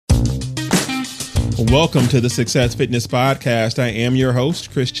Welcome to the Success Fitness Podcast. I am your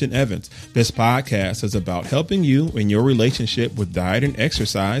host, Christian Evans. This podcast is about helping you in your relationship with diet and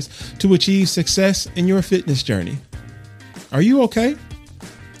exercise to achieve success in your fitness journey. Are you okay?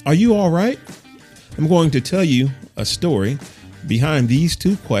 Are you all right? I'm going to tell you a story behind these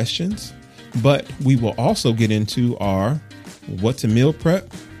two questions, but we will also get into our what's a meal prep,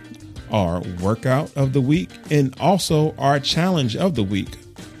 our workout of the week, and also our challenge of the week.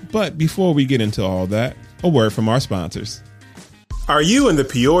 But before we get into all that, a word from our sponsors. Are you in the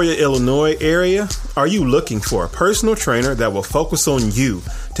Peoria, Illinois area? Are you looking for a personal trainer that will focus on you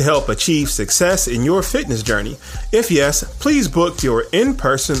to help achieve success in your fitness journey? If yes, please book your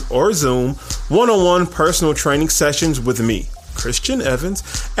in-person or Zoom one-on-one personal training sessions with me, Christian Evans,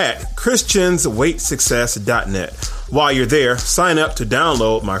 at christiansweightsuccess.net. While you're there, sign up to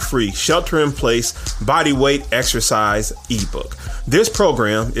download my free Shelter-in-Place Body Weight Exercise ebook. This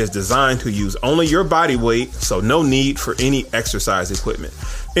program is designed to use only your body weight, so no need for any exercise equipment.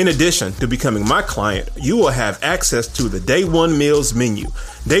 In addition to becoming my client, you will have access to the Day One Meals menu.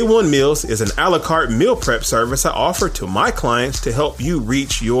 Day One Meals is an a la carte meal prep service I offer to my clients to help you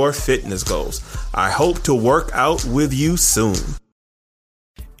reach your fitness goals. I hope to work out with you soon.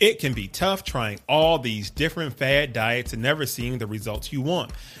 It can be tough trying all these different fad diets and never seeing the results you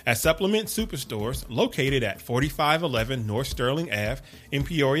want. At Supplement Superstores, located at 4511 North Sterling Ave in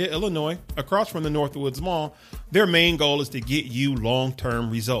Peoria, Illinois, across from the Northwoods Mall, their main goal is to get you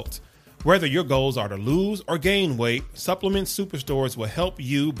long-term results. Whether your goals are to lose or gain weight, Supplement Superstores will help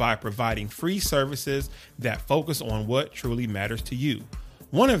you by providing free services that focus on what truly matters to you.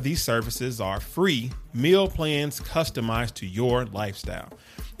 One of these services are free meal plans customized to your lifestyle.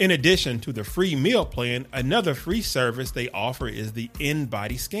 In addition to the free meal plan, another free service they offer is the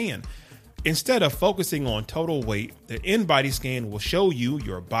InBody Scan. Instead of focusing on total weight, the InBody Scan will show you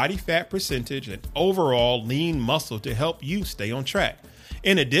your body fat percentage and overall lean muscle to help you stay on track.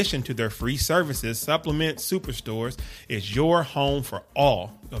 In addition to their free services, Supplement Superstores is your home for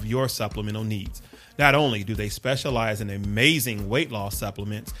all of your supplemental needs. Not only do they specialize in amazing weight loss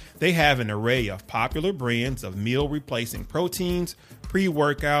supplements, they have an array of popular brands of meal replacing proteins,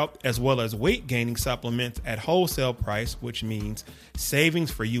 pre-workout, as well as weight gaining supplements at wholesale price, which means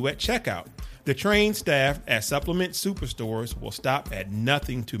savings for you at checkout. The trained staff at Supplement Superstores will stop at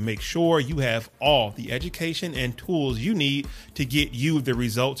nothing to make sure you have all the education and tools you need to get you the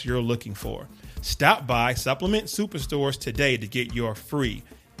results you're looking for. Stop by Supplement Superstores today to get your free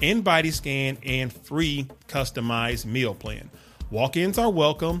InBody Scan and free customized meal plan. Walk-ins are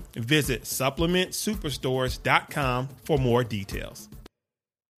welcome. Visit supplementsuperstores.com for more details.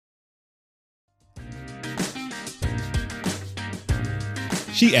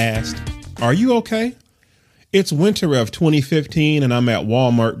 She asked, "Are you okay?" It's winter of 2015 and I'm at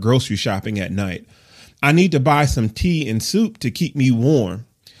Walmart grocery shopping at night. I need to buy some tea and soup to keep me warm.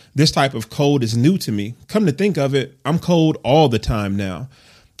 This type of cold is new to me. Come to think of it, I'm cold all the time now.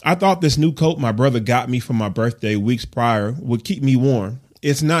 I thought this new coat my brother got me for my birthday weeks prior would keep me warm.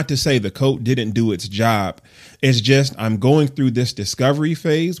 It's not to say the coat didn't do its job. It's just I'm going through this discovery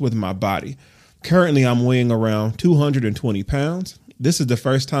phase with my body. Currently, I'm weighing around 220 pounds. This is the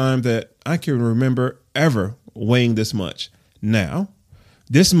first time that I can remember ever weighing this much. Now,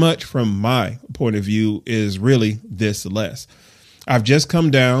 this much from my point of view is really this less. I've just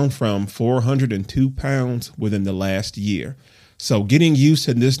come down from 402 pounds within the last year. So getting used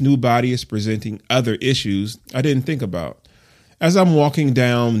to this new body is presenting other issues I didn't think about. As I'm walking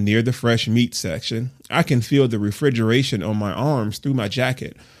down near the fresh meat section, I can feel the refrigeration on my arms through my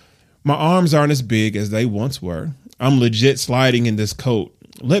jacket. My arms aren't as big as they once were. I'm legit sliding in this coat.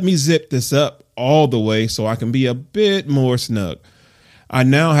 Let me zip this up all the way so I can be a bit more snug. I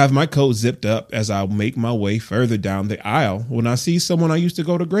now have my coat zipped up as I make my way further down the aisle when I see someone I used to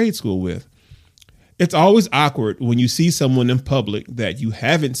go to grade school with. It's always awkward when you see someone in public that you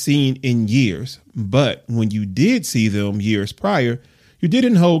haven't seen in years, but when you did see them years prior, you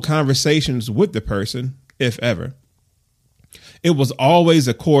didn't hold conversations with the person, if ever. It was always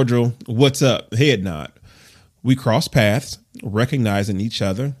a cordial, "What's up?" head nod. We cross paths, recognizing each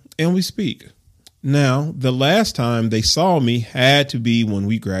other, and we speak. Now, the last time they saw me had to be when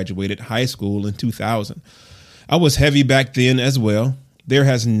we graduated high school in 2000. I was heavy back then as well. There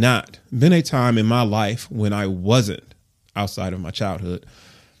has not been a time in my life when I wasn't, outside of my childhood.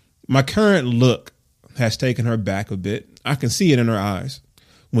 My current look has taken her back a bit. I can see it in her eyes.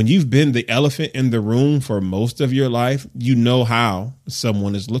 When you've been the elephant in the room for most of your life, you know how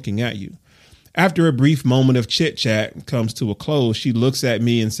someone is looking at you. After a brief moment of chit chat comes to a close, she looks at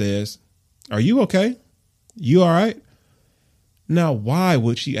me and says, "Are you okay? You all right?" Now, why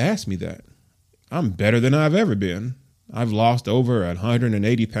would she ask me that? I'm better than I've ever been. I've lost over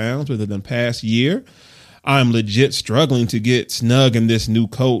 180 pounds within the past year. I'm legit struggling to get snug in this new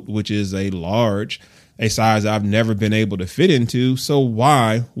coat, which is a large, a size I've never been able to fit into. So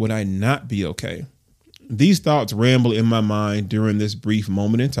why would I not be okay? These thoughts ramble in my mind during this brief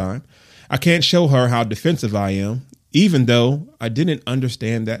moment in time. I can't show her how defensive I am, even though I didn't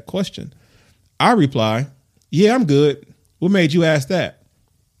understand that question. I reply, yeah, I'm good. What made you ask that?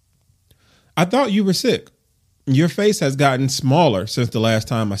 I thought you were sick. Your face has gotten smaller since the last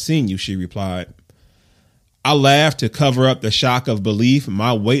time I seen you, she replied. I laughed to cover up the shock of belief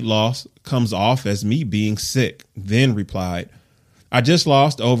my weight loss comes off as me being sick, then replied, I just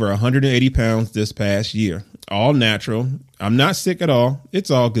lost over 180 pounds this past year. All natural. I'm not sick at all.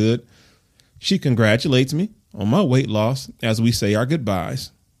 It's all good. She congratulates me on my weight loss as we say our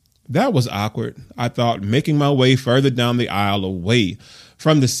goodbyes. That was awkward. I thought, making my way further down the aisle away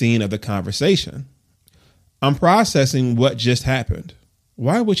from the scene of the conversation. I'm processing what just happened.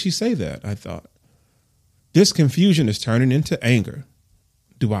 Why would she say that? I thought. This confusion is turning into anger.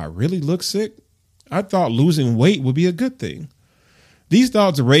 Do I really look sick? I thought losing weight would be a good thing. These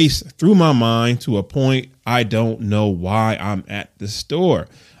thoughts race through my mind to a point I don't know why I'm at the store.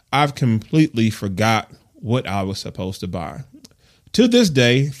 I've completely forgot what I was supposed to buy. To this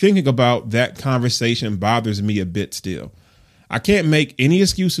day, thinking about that conversation bothers me a bit still. I can't make any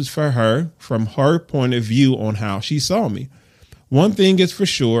excuses for her from her point of view on how she saw me. One thing is for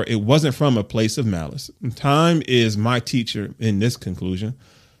sure, it wasn't from a place of malice. Time is my teacher in this conclusion.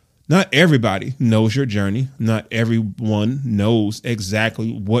 Not everybody knows your journey. Not everyone knows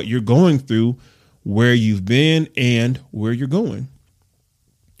exactly what you're going through, where you've been, and where you're going.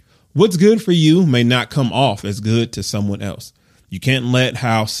 What's good for you may not come off as good to someone else. You can't let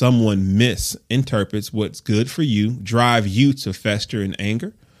how someone misinterprets what's good for you drive you to fester in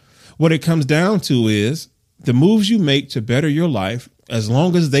anger. What it comes down to is the moves you make to better your life, as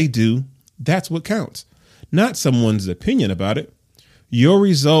long as they do, that's what counts, not someone's opinion about it. Your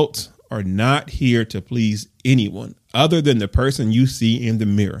results are not here to please anyone other than the person you see in the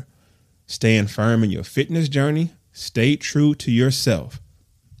mirror. Stand firm in your fitness journey. Stay true to yourself.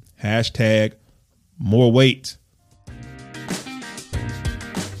 Hashtag more weight.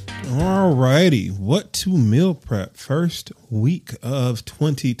 All righty. What to meal prep? First week of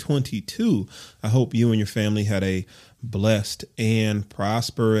 2022. I hope you and your family had a blessed and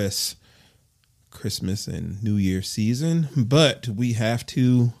prosperous Christmas and New Year season, but we have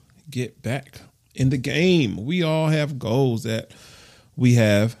to get back in the game. We all have goals that we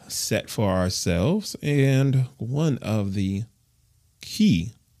have set for ourselves, and one of the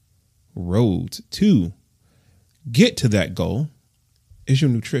key roads to get to that goal is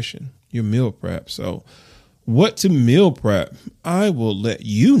your nutrition, your meal prep. So what to meal prep? I will let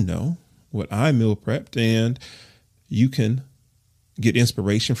you know what I meal prepped, and you can get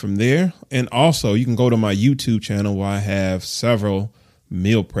inspiration from there. And also you can go to my YouTube channel where I have several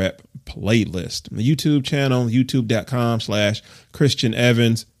meal prep playlists. The YouTube channel, youtube.com/Christian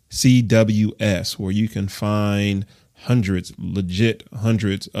Evans CWS, where you can find hundreds of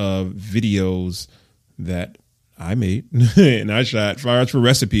videos that I made and I shot as far as for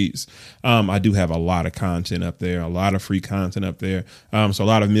recipes. I do have a lot of content up there, a lot of free content up there. So a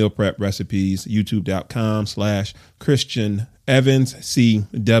lot of meal prep recipes, youtube.com/Christian Evans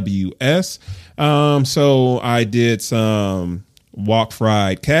CWS. So I did some wok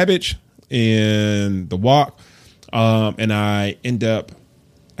fried cabbage in the wok. And I end up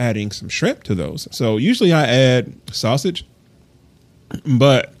adding some shrimp to those. So usually I add sausage,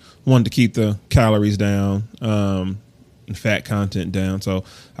 but wanted to keep the calories down, and fat content down. So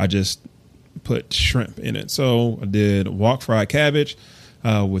I just put shrimp in it. So I did wok fried cabbage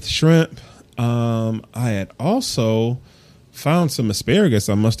with shrimp. I had also found some asparagus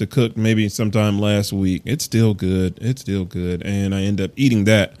I must have cooked maybe sometime last week. It's still good. And I ended up eating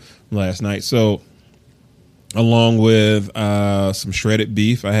that last night. So along with some shredded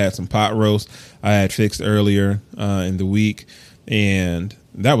beef, I had some pot roast I had fixed earlier in the week, and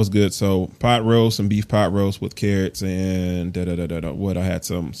that was good. So pot roast, some beef pot roast with carrots and what I had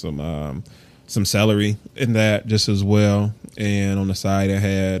some celery in that just as well. And on the side, I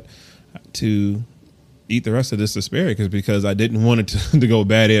had to eat the rest of this asparagus because I didn't want it to go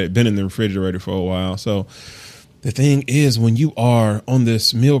bad. It had been in the refrigerator for a while. So the thing is, when you are on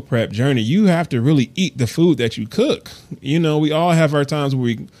this meal prep journey, you have to really eat the food that you cook. You know, we all have our times where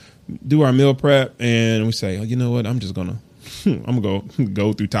we do our meal prep and we say, oh, you know what, I'm going to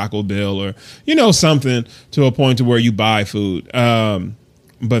go through Taco Bell or, something to a point to where you buy food.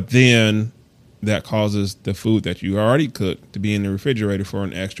 But then that causes the food that you already cooked to be in the refrigerator for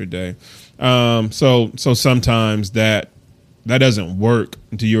an extra day. So sometimes that doesn't work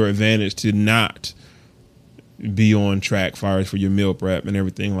to your advantage to not be on track far for your meal prep and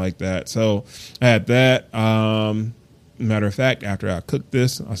everything like that. So I had that. Matter of fact, after I record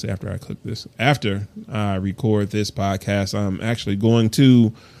this podcast, I'm actually going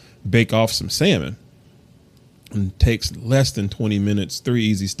to bake off some salmon. It takes less than 20 minutes, 3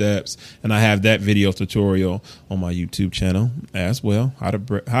 easy steps. And I have that video tutorial on my YouTube channel as well, how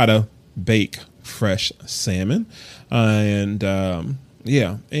to bake fresh salmon. And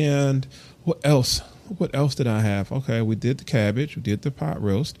what else? What else did I have? Okay, we did the cabbage, we did the pot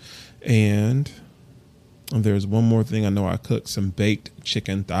roast, and there's one more thing. I know I cooked some baked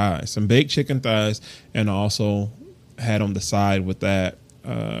chicken thighs, and I also had on the side with that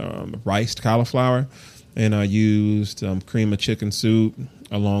riced cauliflower, and I used cream of chicken soup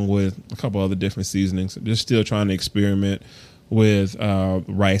along with a couple other different seasonings. Just still trying to experiment with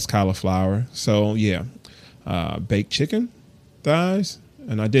rice cauliflower. So yeah, baked chicken thighs,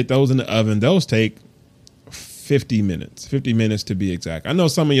 and I did those in the oven. Those take 50 minutes to be exact. I know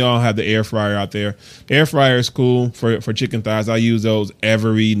some of y'all have the air fryer out there. The air fryer is cool for chicken thighs. I use those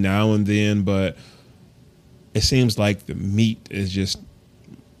every now and then, but it seems like the meat is just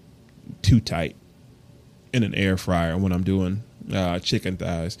too tight in an air fryer when I'm doing chicken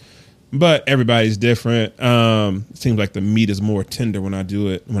thighs. But everybody's different. It seems like the meat is more tender when I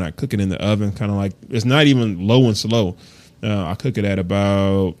cook it in the oven. Kind of like, it's not even low and slow. I cook it at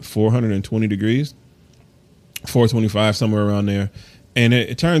about 420 degrees. 425, somewhere around there, and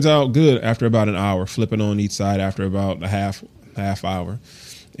it turns out good after about an hour. Flip it on each side after about a half hour,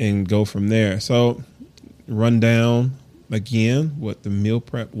 and go from there. So, run down again what the meal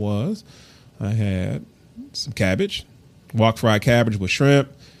prep was. I had some cabbage, wok fried cabbage with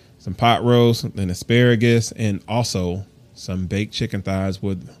shrimp, some pot roast and asparagus, and also some baked chicken thighs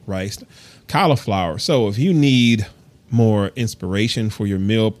with riced cauliflower. So, if you need more inspiration for your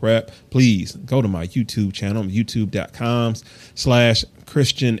meal prep, please go to my YouTube channel,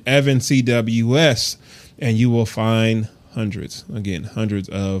 youtube.com/Christian Evan CWS, and you will find hundreds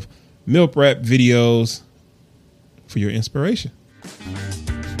of meal prep videos for your inspiration.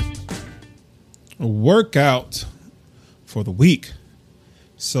 A workout for the week.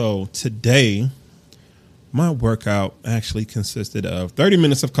 So today, my workout actually consisted of 30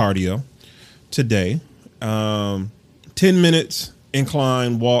 minutes of cardio today. 10 minutes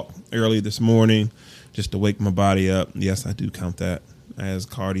incline walk early this morning just to wake my body up. Yes, I do count that as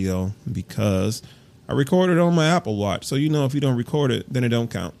cardio because I recorded on my Apple Watch. So, if you don't record it, then it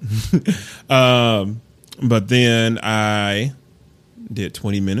don't count. But then I did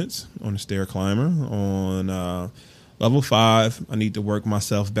 20 minutes on a stair climber on level 5. I need to work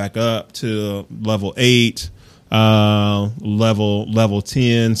myself back up to level 8, level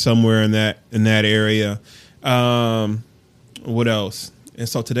 10, somewhere in that area. What else? And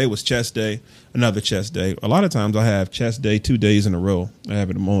so today was chest day, another chest day. A lot of times I have chest day 2 days in a row. I have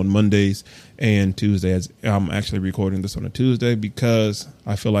it on Mondays and Tuesdays. I'm actually recording this on a Tuesday because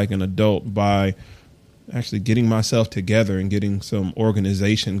I feel like an adult by actually getting myself together and getting some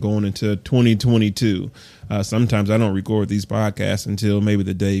organization going into 2022. Sometimes I don't record these podcasts until maybe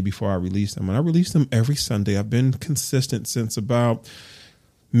the day before I release them. And I release them every Sunday. I've been consistent since about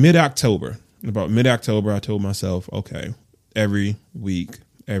mid-October. About mid-October, I told myself, okay, every week.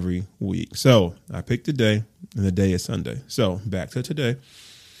 So I picked a day, and the day is Sunday. So back to today.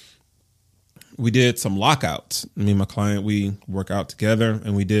 We did some lockouts. Me and my client, we work out together,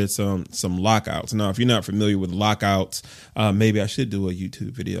 and we did some lockouts. Now, if you're not familiar with lockouts, maybe I should do a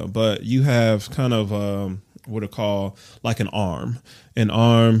YouTube video. But you have kind of what I call like an arm. An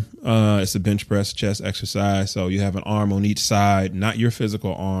arm, it's a bench press chest exercise. So you have an arm on each side, not your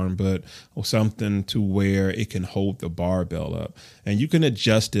physical arm, but something to where it can hold the barbell up. And you can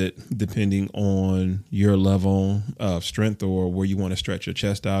adjust it depending on your level of strength or where you want to stretch your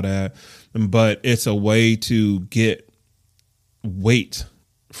chest out at. But it's a way to get weight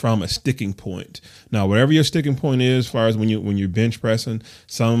from a sticking point. Now, whatever your sticking point is, as far as when you're bench pressing,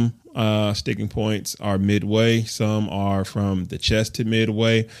 some sticking points are midway, some are from the chest to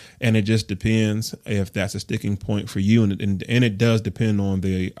midway, and it just depends if that's a sticking point for you. And it does depend on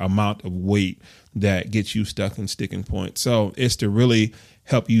the amount of weight that gets you stuck in sticking point. So it's to really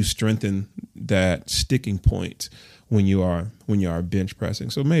help you strengthen that sticking point when you are bench pressing.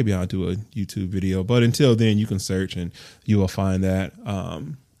 So maybe I'll do a YouTube video, but until then you can search and you will find that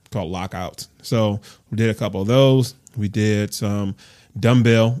called lockouts. So we did a couple of those. We did some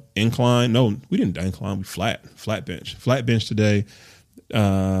dumbbell incline. No, we didn't incline. We flat bench today.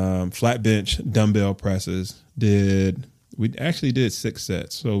 flat bench dumbbell presses. We actually did 6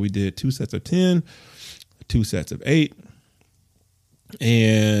 sets. So we did 2 sets of 10, 2 sets of 8,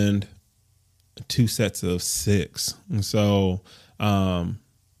 and 2 sets of 6. And so 10,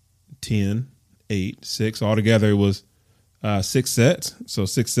 8, 6. Altogether it was 6 sets. So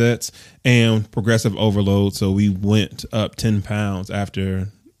 6 sets and progressive overload. So we went up 10 pounds after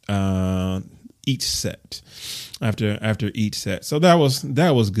each set. After each set. So that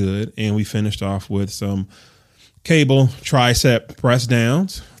was good. And we finished off with some cable tricep press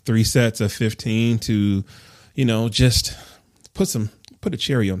downs, 3 sets of 15 to, just put a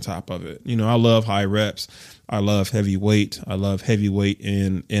cherry on top of it. I love high reps. I love heavy weight. I love heavy weight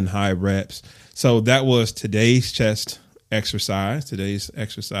in high reps. So that was today's exercise.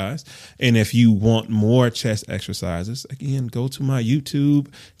 And if you want more chest exercises, again, go to my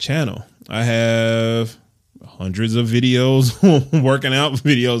YouTube channel. I have hundreds of videos, working out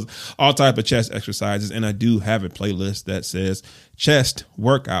videos, all type of chest exercises. And I do have a playlist that says chest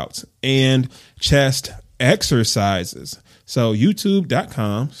workouts and chest exercises. So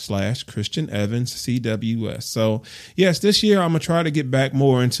youtube.com/Christian Evans CWS. So yes, this year I'm going to try to get back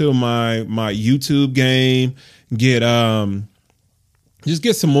more into my YouTube game, get some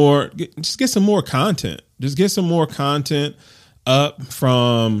more content. Just get some more content up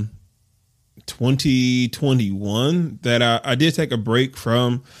from 2021 that I did take a break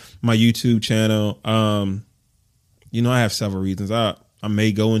from my YouTube channel. I have several reasons. I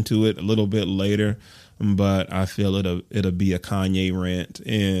may go into it a little bit later, but I feel it'll be a Kanye rant,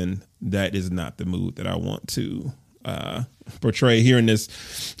 and that is not the mood that I want to portray here in this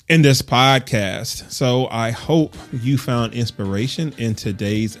podcast. So I hope you found inspiration in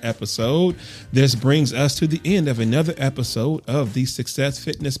today's episode. This brings us to the end of another episode of the Success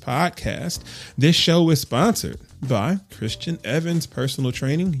Fitness Podcast. This show is sponsored by Christian Evans Personal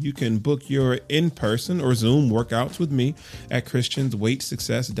Training. You can book your in-person or Zoom workouts with me at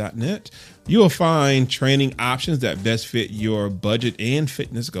christiansweightsuccess.net. You'll find training options that best fit your budget and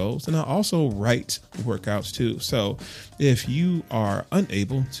fitness goals. And I also write workouts too. So if you are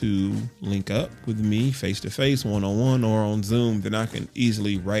unable to link up with me face-to-face, one-on-one, or on Zoom, then I can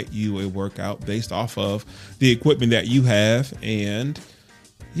easily write you a workout based off of the equipment that you have. And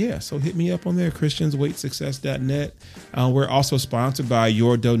yeah, so hit me up on there, christiansweightsuccess.net. We're also sponsored by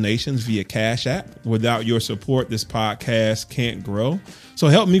your donations via Cash App. Without your support, this podcast can't grow. So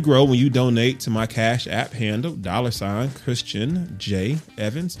help me grow when you donate to my Cash App handle, $Christian J.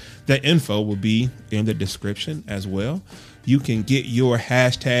 Evans. That info will be in the description as well. You can get your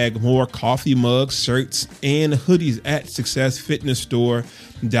 #more coffee mugs, shirts, and hoodies at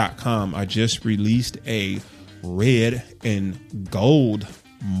successfitnessstore.com. I just released a red and gold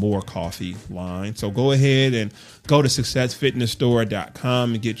more coffee line. So go ahead and go to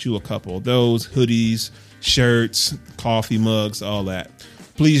successfitnessstore.com and get you a couple of those hoodies, shirts, coffee mugs, all that.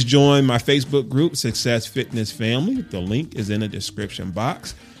 Please join my Facebook group, Success Fitness Family. The link is in the description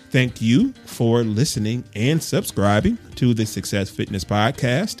box. Thank you for listening and subscribing to the Success Fitness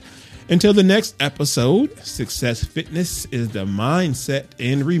Podcast. Until the next episode, Success Fitness is the mindset,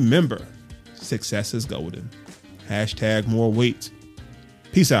 and remember, success is golden. #more weight.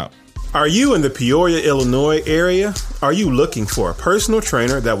 Peace out. Are you in the Peoria, Illinois area? Are you looking for a personal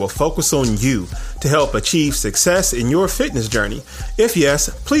trainer that will focus on you to help achieve success in your fitness journey? If yes,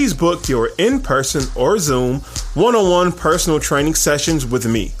 please book your in-person or Zoom one-on-one personal training sessions with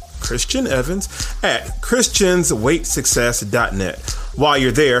me, Christian Evans, at christiansweightsuccess.net. While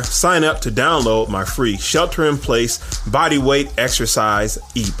you're there, sign up to download my free Shelter-in-Place Body Weight Exercise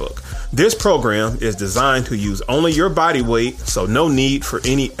ebook. This program is designed to use only your body weight, so no need for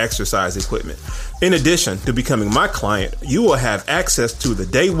any exercise equipment. In addition to becoming my client, you will have access to the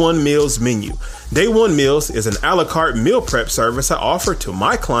Day One Meals menu. Day One Meals is an a la carte meal prep service I offer to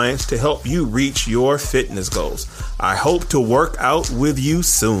my clients to help you reach your fitness goals. I hope to work out with you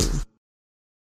soon.